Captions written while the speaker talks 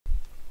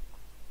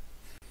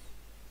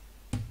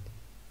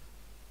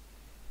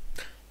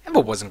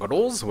Hello boys and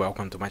girls,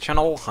 welcome to my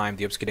channel. I'm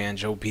the Obscure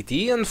Angel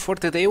PT, and for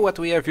today what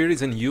we have here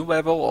is a new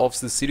level of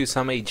the Serious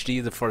Sam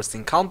HD, the first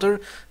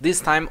encounter, this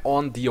time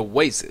on the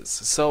Oasis.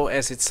 So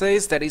as it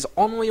says, there is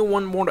only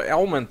one more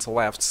element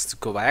left to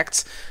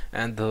collect,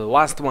 and the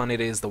last one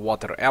it is the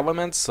water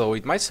element, so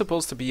it might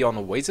supposed to be on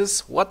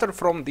Oasis. Water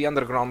from the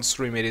underground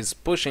stream it is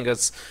pushing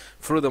us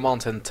through the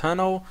mountain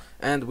tunnel,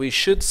 and we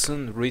should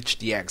soon reach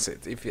the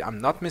exit. If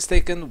I'm not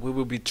mistaken, we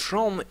will be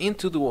thrown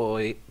into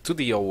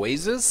the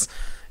Oasis.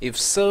 If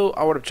so,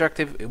 our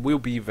objective will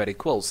be very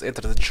close.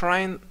 Enter the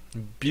shrine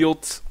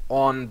built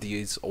on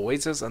these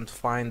oases and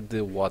find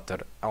the water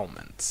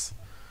elements.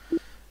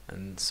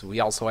 And we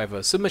also have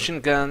a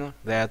submachine gun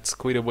that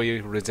clearly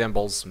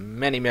resembles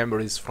many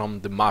memories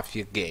from the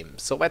Mafia game.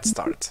 So let's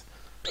start.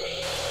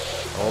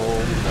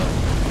 Oh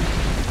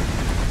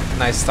no.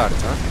 Nice start,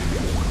 huh?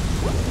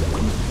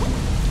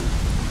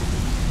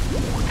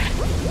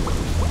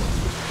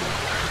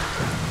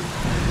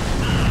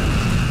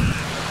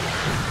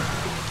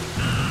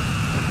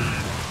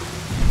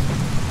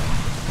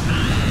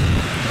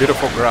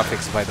 Beautiful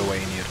graphics, by the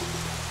way, in here.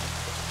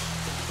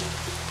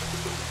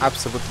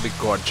 Absolutely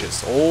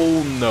gorgeous.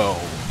 Oh no!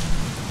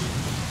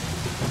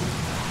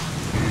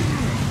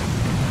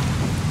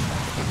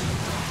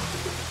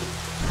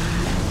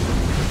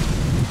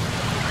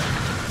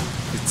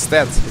 It's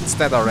dead. It's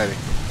dead already.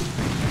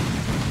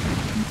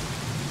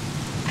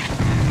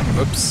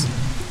 Oops.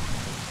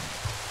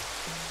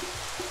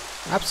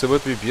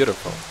 Absolutely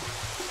beautiful.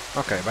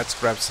 Okay, let's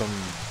grab some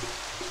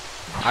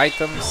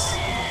items.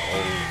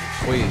 Oh,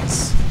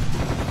 please.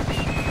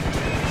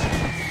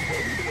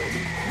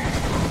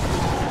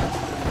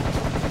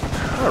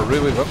 I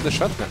really love the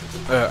shotgun.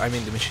 I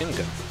mean the machine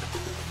gun.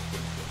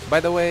 By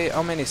the way,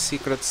 how many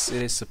secrets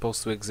it is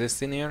supposed to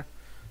exist in here?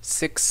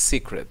 6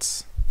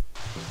 secrets.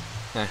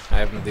 I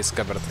haven't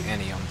discovered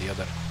any on the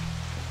other.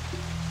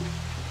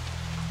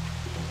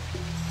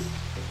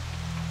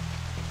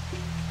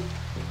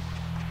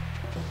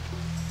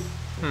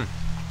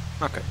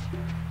 Okay.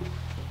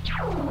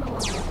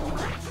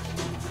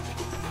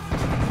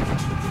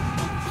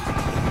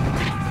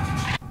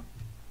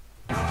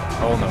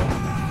 Oh no.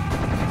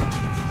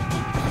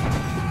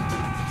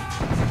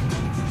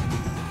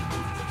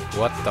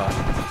 What the?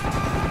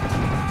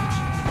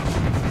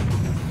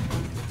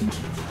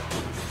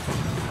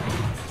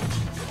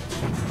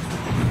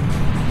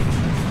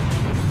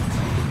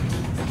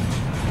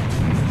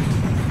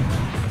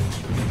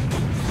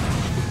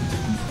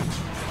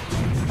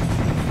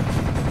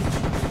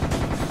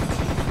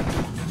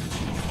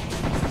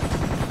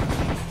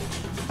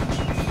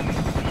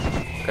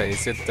 Okay,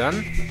 is it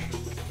done?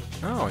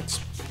 Oh, it's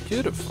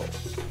beautiful.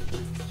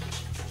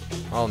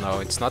 Oh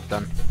no, it's not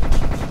done.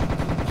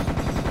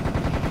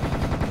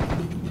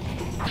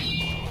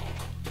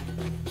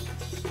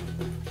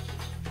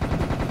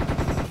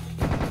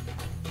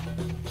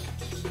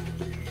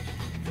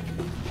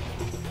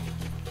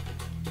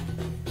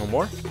 No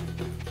more?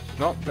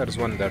 No, there's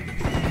one there.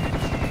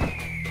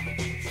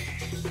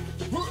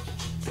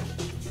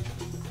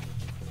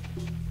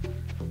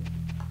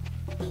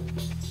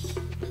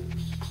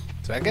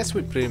 So I guess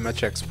we pretty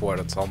much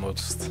explored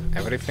almost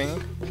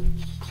everything.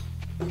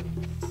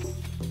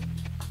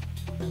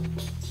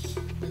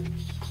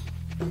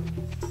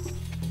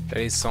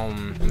 There is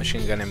some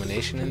machine gun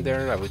ammunition in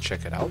there, I will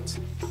check it out.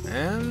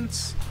 And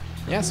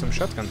yeah, some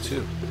shotgun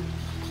too.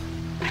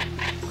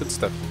 Good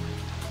stuff.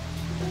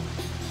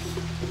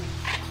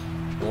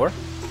 More?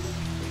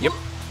 Yep.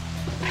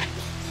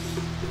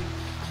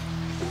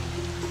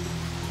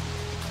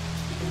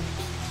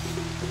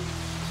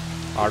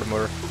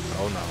 Armor.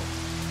 Oh no.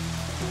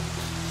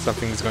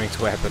 Something is going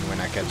to happen when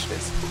I catch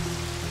this.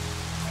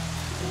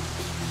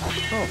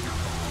 Oh,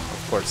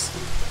 of course.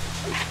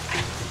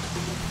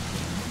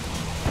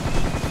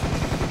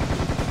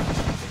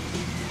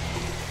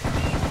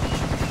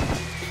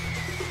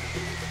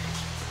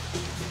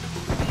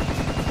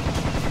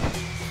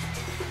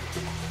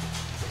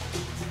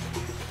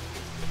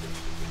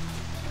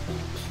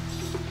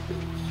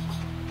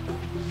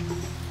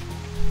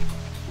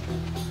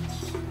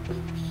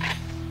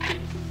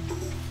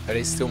 There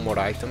is still more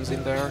items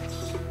in there.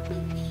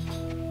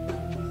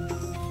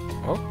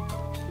 Oh,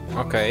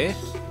 okay.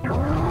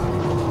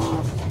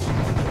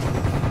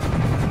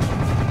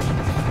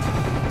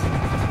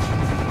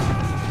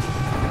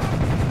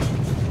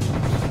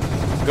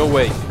 Go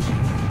away.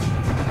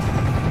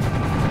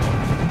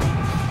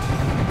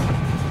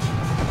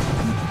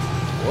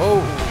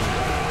 Whoa.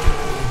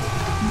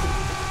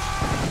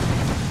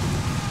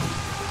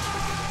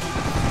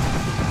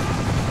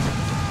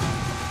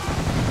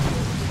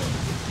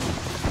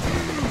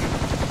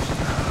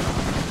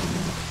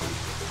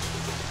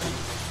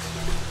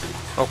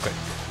 Okay,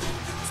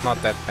 it's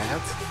not that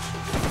bad.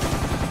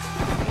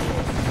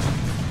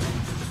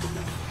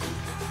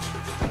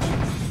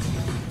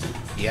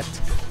 Yet.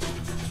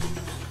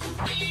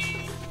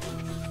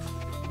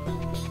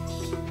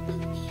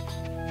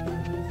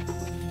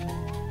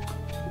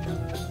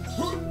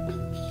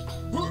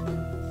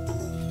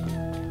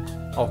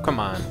 Oh, come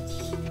on.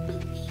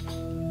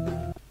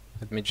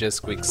 Let me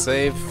just quick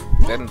save.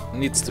 There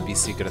needs to be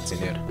secrets in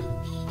here.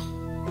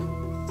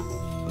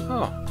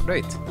 Oh,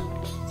 great.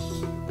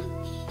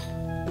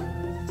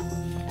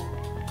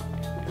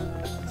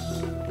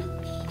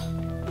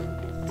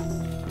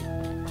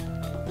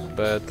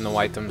 But no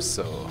items,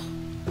 so...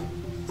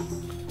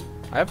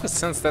 I have a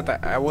sense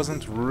that I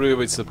wasn't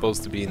really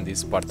supposed to be in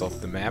this part of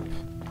the map.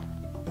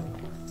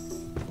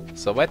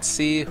 So let's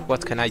see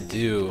what can I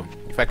do.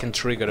 If I can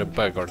trigger a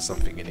bug or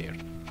something in here.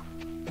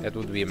 That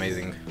would be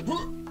amazing.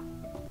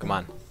 Come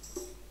on.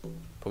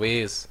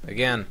 Please,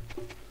 again.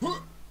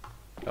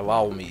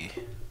 Allow me.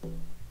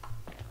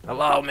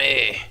 Allow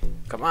me!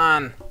 Come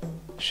on!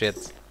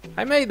 Shit.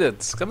 I made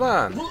it! Come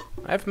on!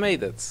 I've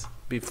made it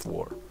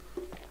before.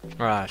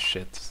 Ah,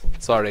 shit.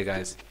 Sorry,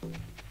 guys.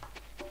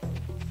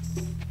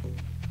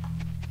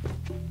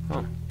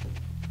 Oh.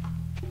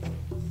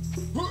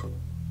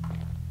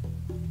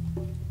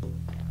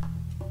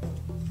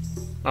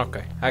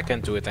 Okay, I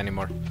can't do it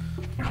anymore.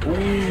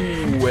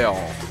 Ooh, well.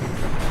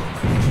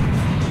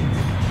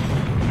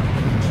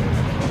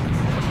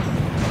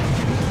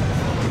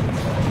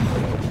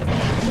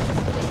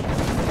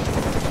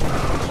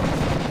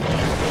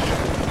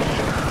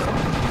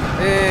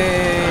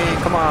 Hey,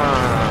 come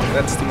on,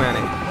 that's too many.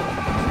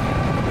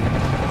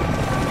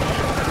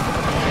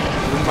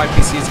 Even my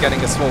PC is getting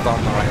a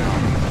slowdown right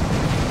now.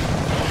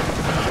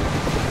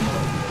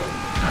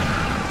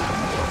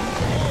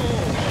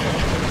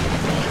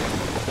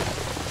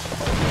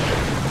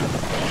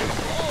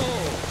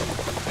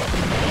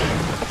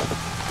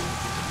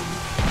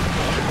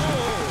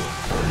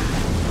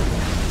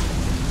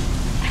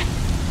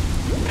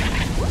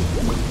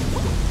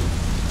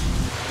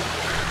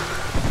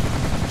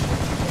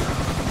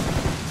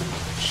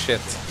 Shit.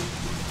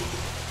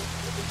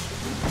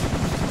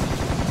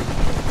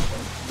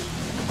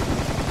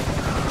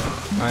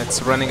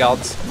 It's running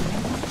out.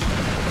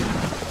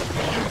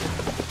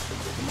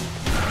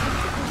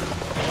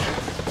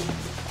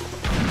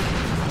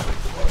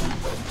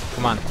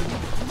 Come on.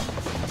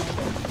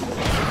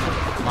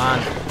 Come on.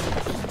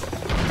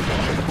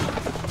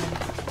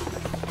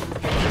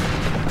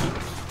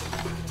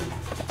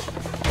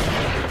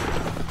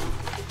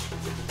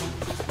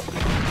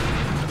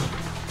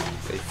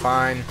 Okay,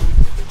 fine.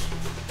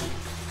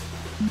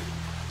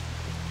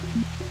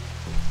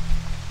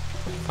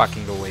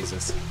 Fucking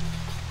Oasis.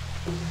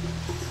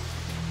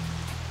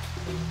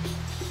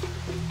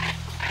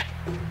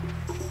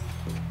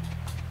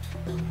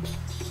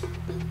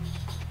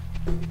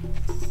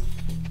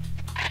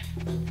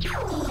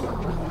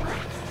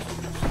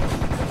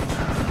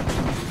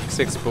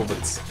 Six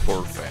bullets,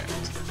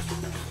 perfect.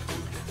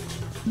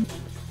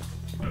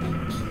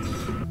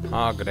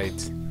 Oh,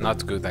 great.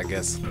 Not good, I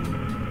guess.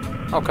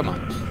 Oh, come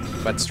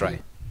on. Let's try.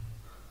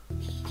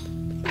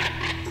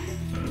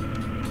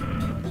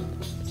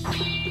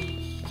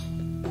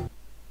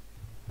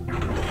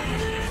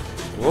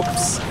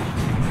 Whoops.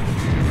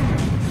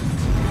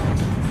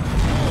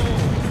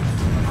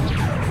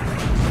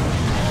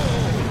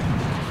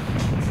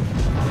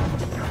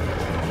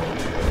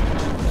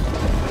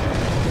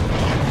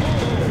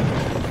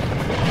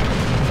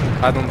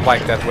 I don't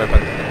like that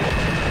weapon.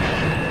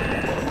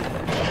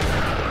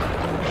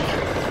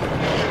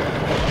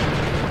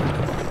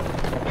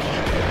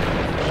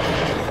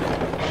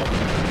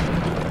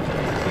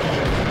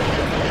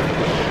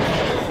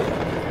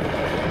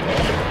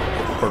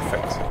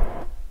 Perfect.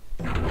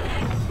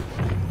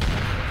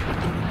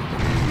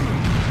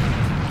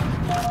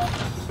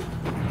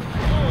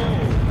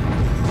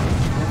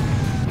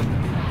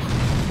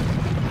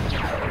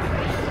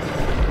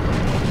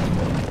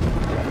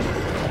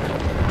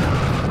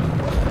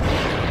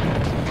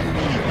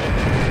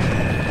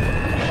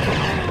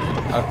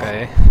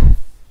 Okay.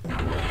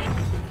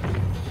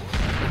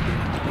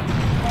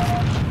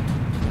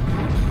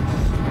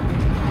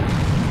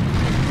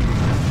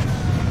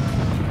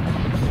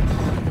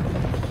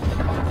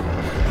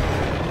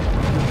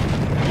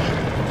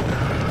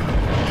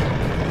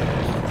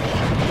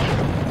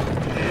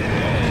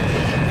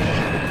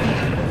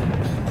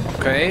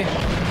 Okay.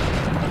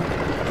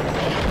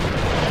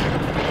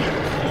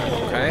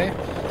 Okay.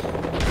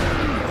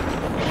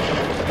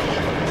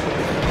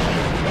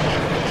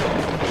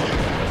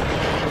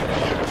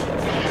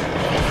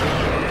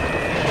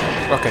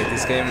 Okay,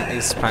 this game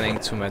is spawning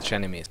too much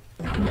enemies.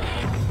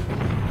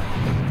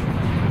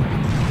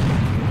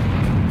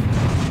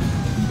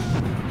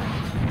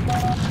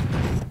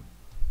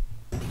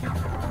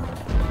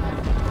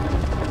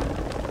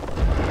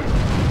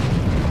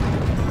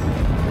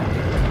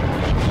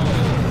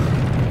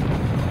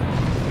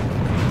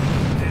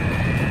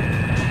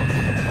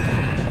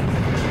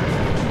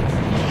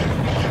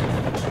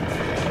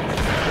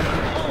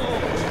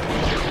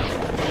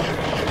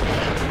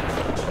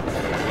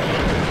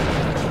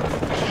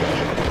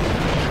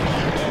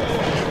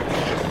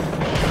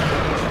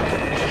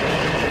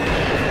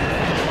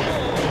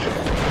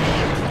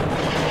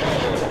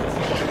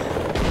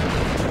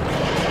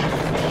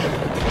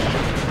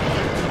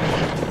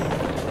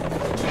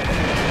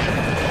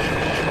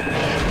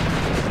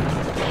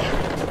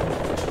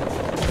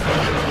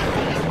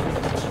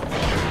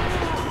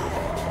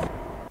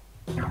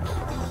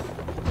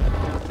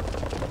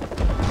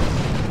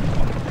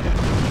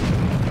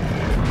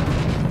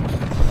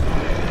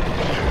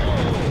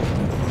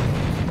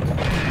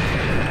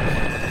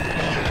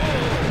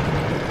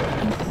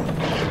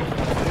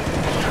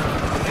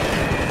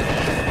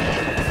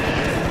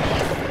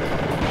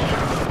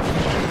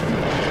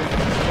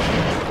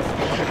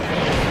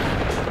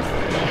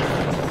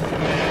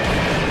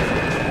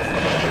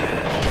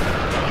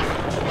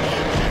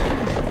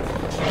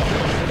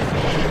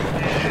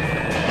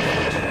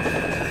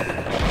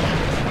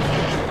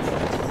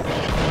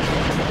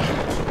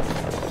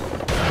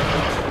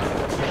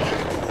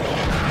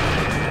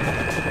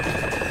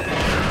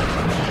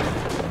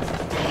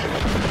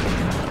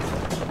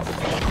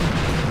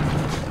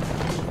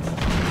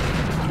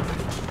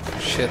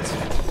 shit.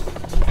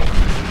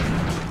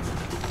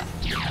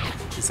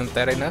 Isn't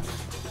that enough?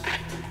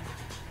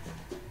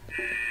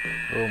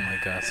 Oh my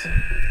god.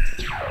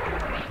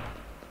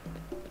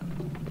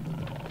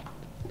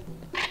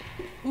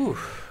 Ooh.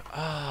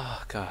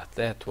 Ah, god,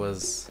 that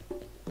was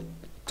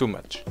too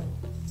much.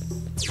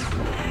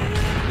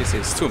 This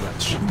is too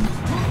much.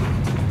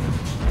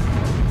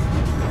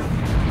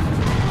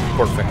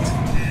 Perfect.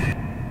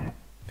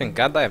 Thank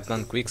god I have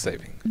done quick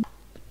saving.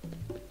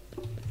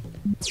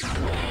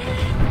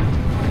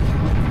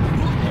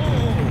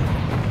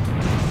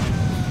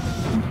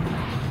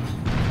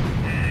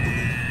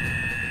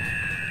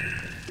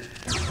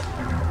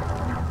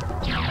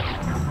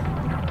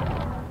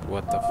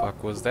 What the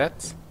fuck was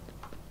that?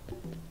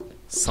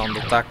 Sound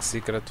attack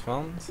secret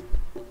found?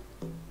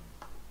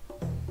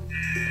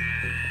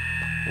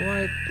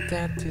 Why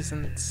that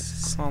doesn't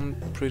sound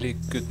pretty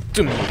good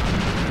to me?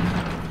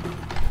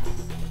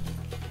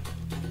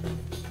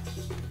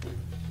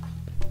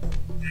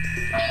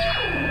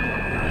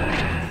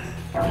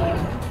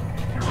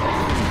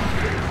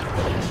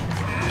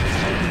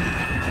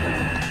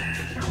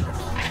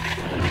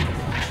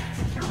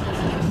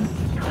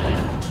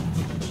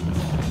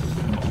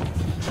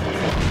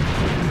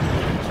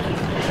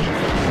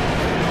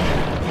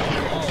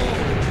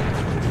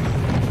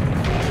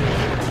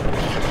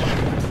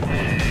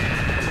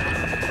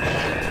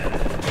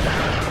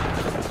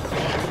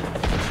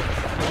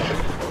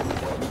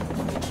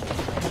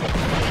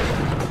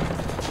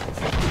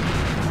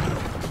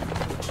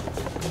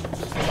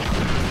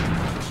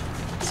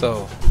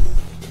 So,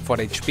 4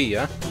 HP,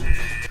 huh?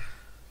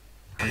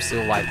 I'm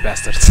still alive,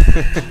 bastards.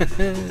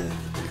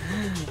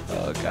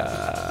 Oh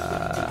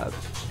god.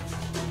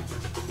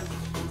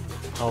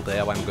 How the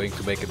hell I'm going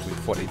to make it with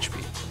 4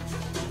 HP?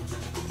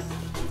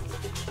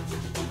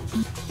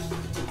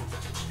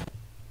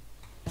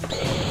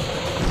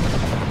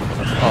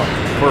 Oh,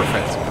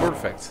 perfect,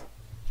 perfect.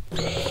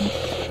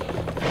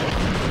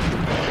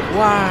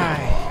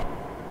 Why?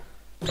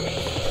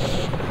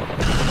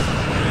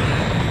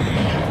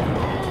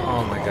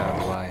 Oh my god,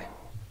 why?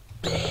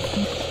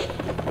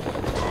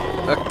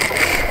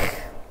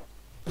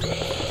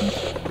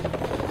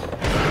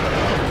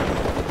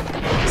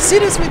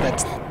 Seriously,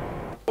 that's...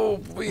 Oh,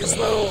 please,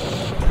 no!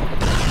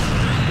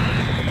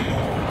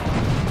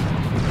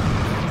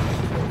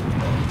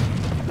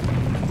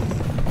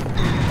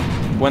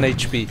 One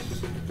HP.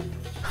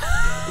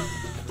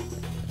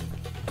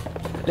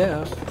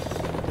 Hello?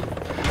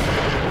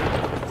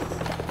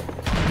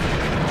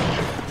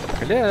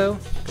 Hello?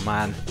 Come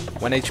on.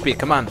 1 HP,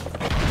 come on!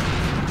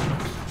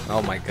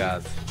 Oh my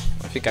god.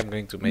 I think I'm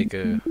going to make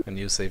a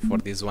new save for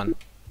this one.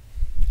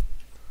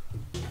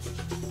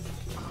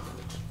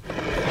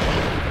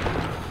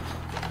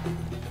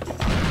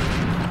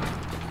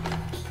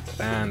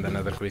 And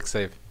another quick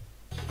save.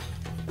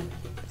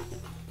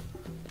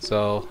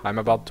 So, I'm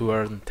about to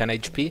earn 10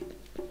 HP.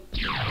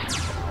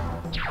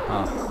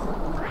 Oh.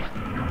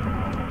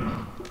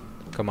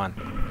 Come on.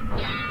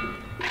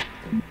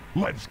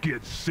 Let's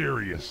get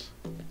serious.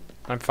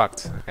 I'm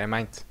fucked. I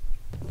might.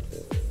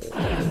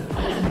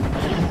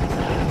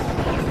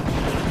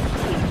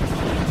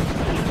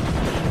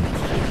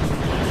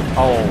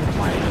 Oh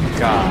my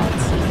god.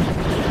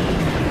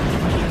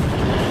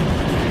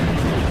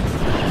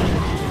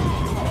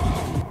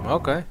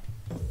 Okay.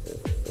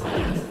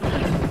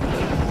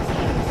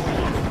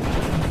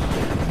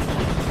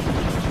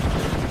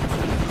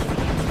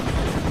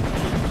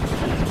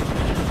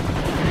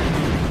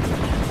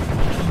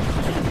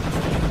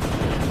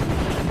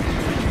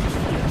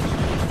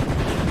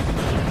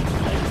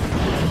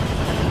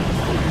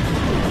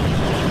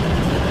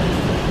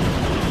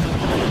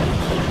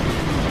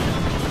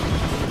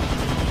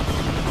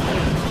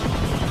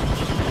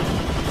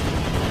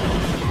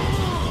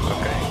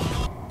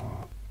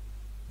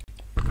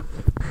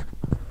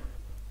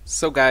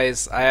 So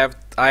guys, I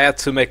had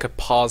to make a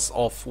pause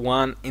of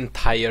one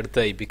entire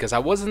day because I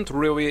wasn't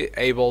really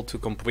able to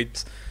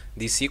complete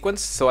this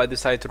sequence, so I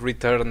decided to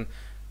return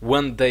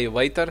 1 day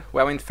later.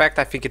 Well, in fact,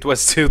 I think it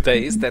was 2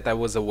 days that I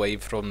was away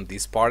from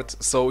this part,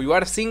 so you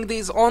are seeing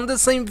this on the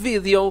same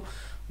video,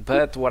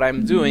 but what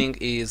I'm doing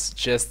is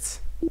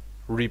just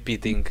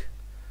repeating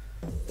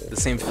the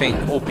same thing,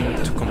 hoping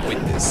to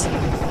complete this.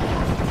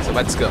 So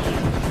let's go.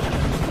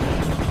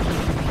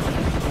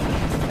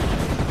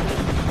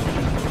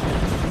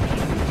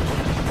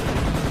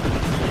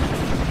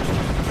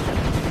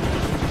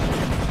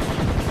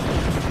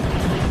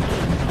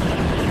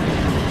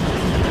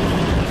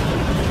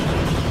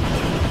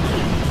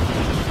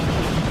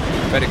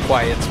 Very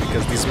quiet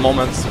because this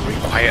moment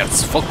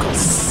requires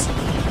focus.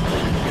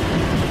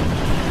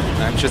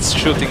 I'm just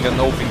shooting and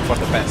hoping for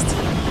the best.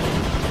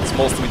 It's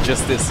mostly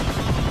just this.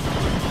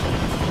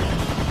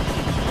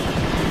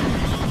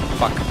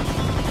 Fuck.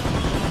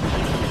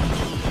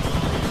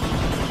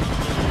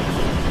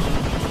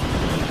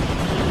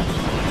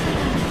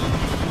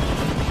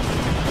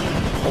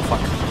 Oh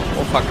fuck.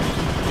 Oh fuck.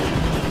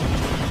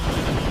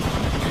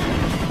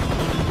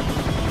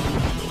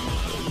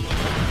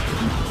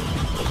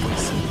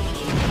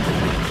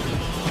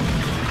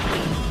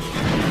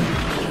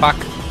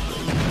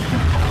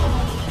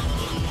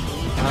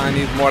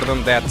 need more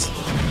than that.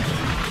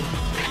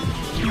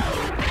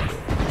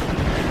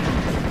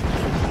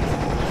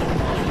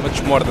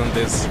 Much more than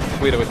this.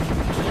 Wait. We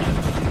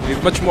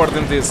need much more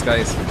than this,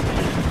 guys.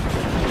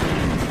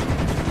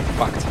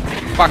 Fucked.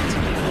 Fucked.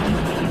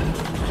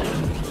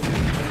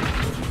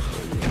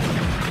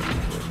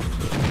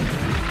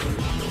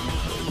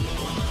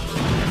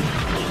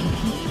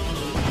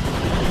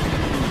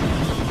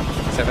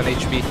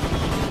 HP.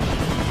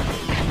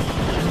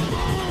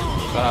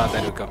 Ah,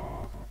 there we go.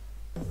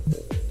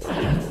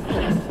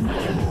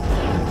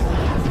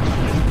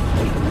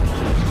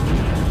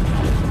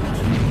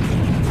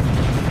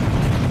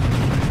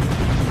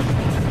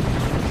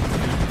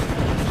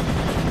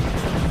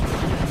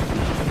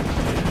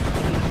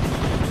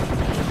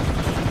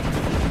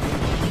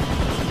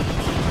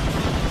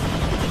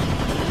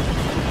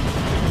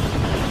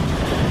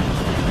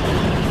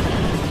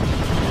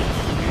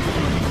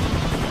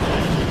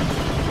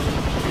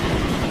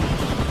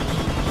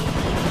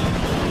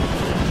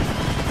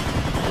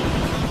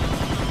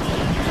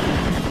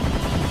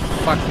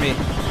 Fuck me.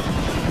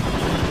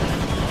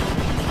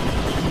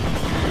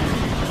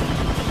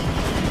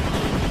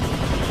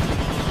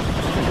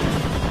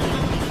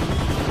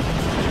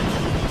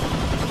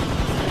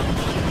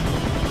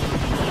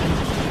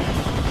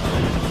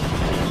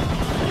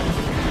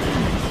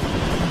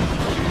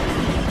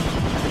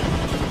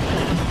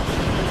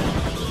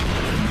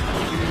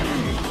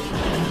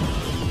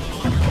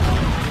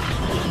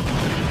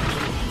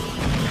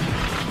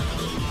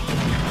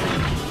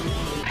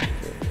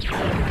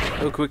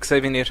 A quick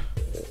save in here.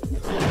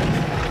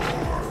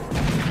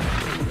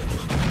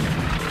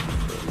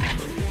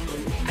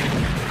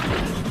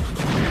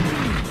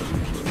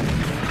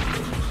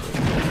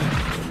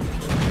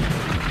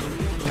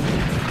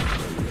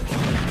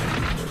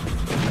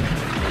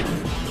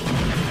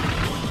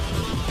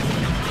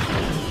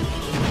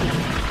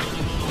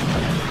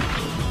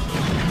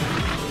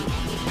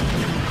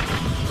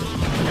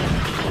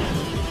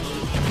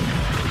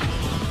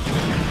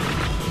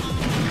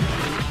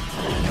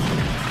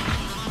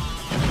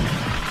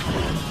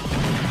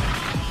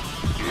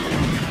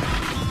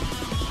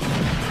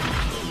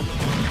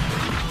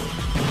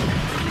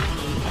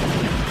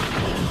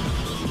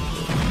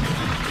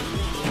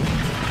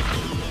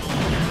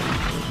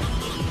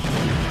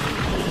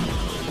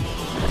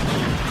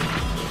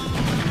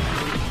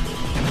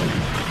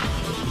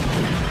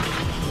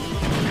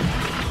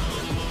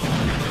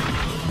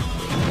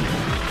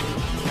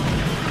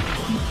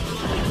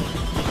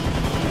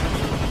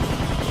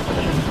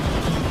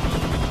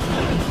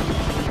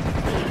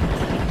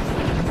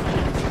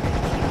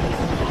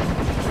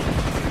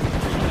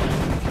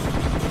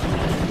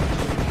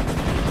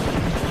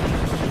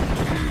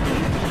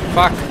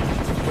 Fuck.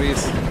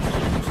 Please.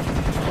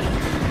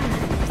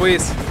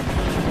 Please.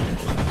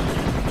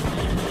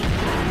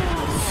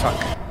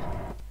 Fuck.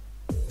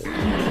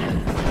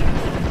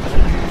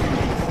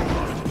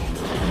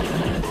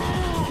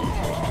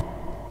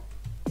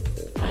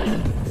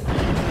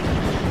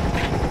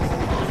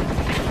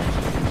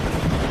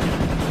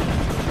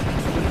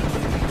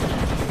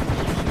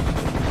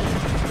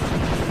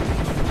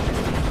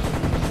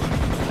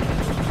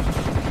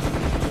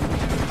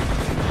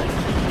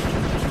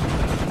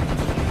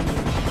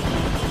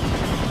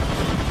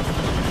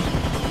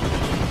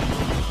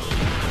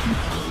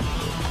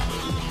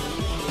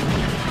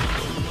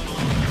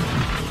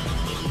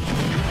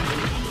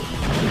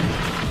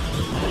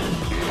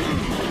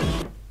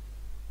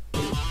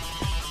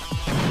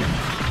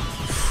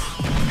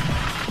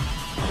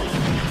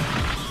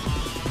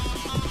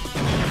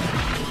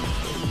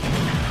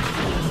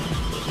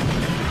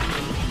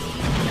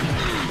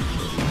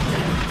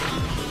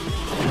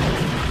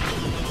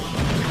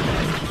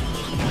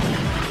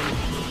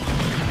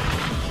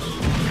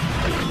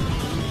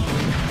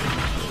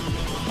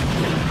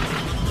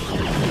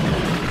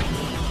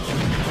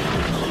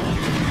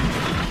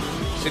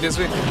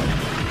 Seriously?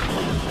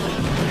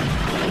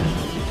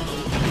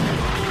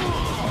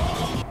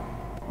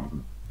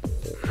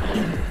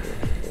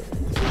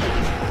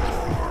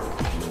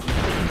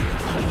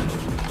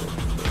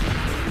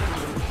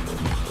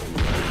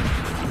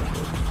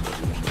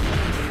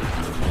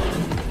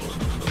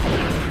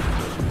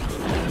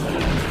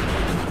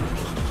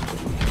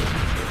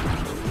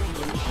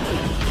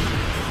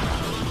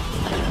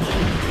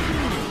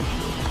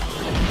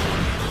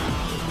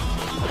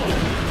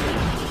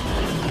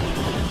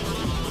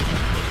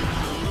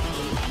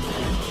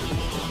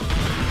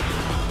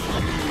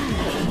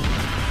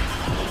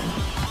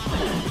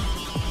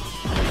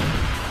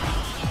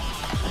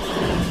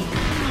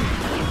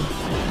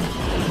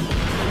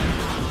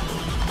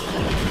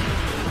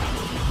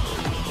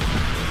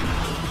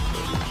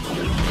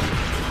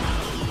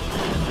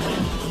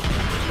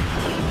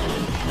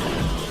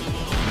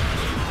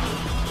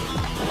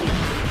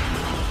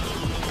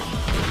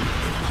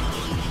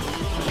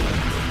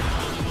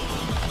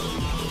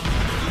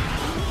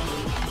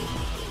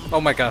 Oh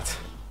my god.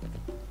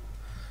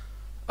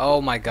 Oh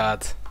my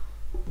god.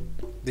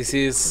 This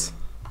is...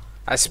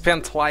 I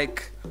spent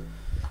like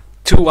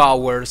 2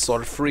 hours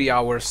or 3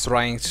 hours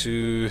trying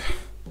to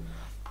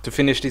to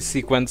finish this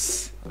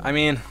sequence. I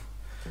mean,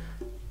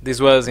 this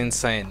was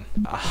insane.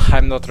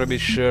 I'm not really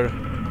sure.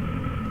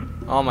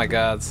 Oh my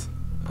god.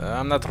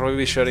 I'm not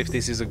really sure if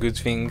this is a good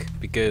thing,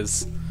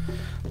 because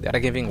they are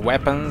giving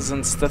weapons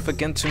and stuff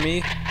again to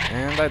me,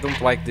 and I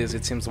don't like this.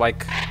 It seems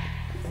like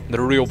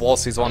the real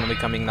boss is only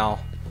coming now.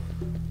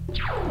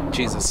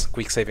 Jesus,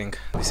 quick saving.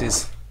 This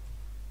is...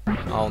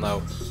 oh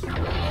no.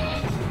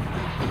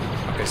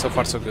 Okay, so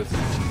far so good.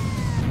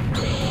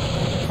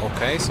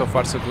 Okay, so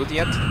far so good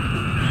yet.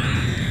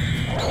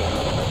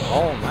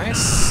 Oh,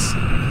 nice.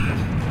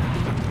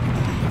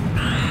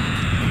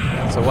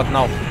 So what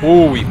now?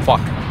 Holy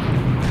fuck.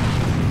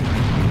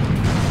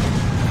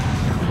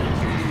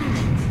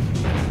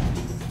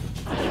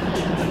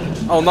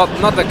 Oh,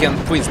 not again,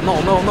 please.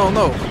 No.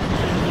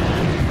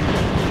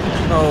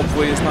 No,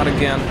 please, not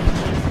again.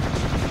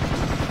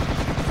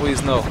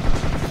 Please, no.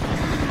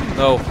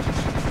 No,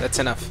 that's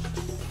enough.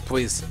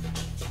 Please.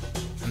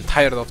 I'm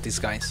tired of these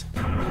guys.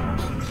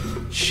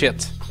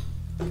 Shit.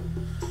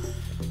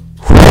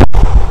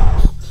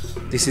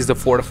 This is the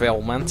fourth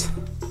element,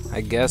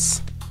 I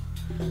guess.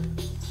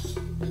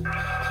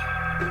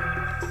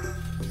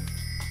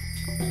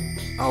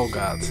 Oh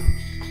god.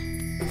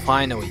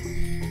 Finally.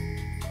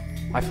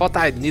 I thought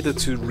I needed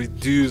to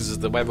reduce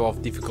the level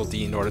of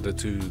difficulty in order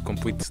to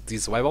complete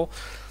this level.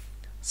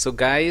 So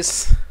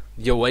guys,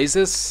 the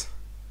Oasis.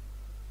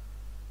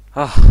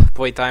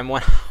 Playtime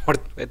 1 hour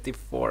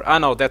 24. Ah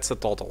no, that's the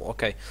total.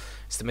 Okay.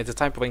 Estimated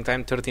time, playing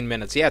time 13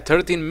 minutes. Yeah,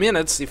 13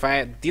 minutes if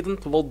I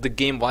didn't load the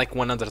game like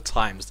 100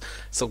 times.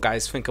 So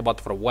guys, think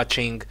about for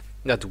watching.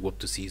 I do hope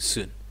to see you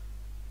soon.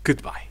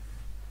 Goodbye.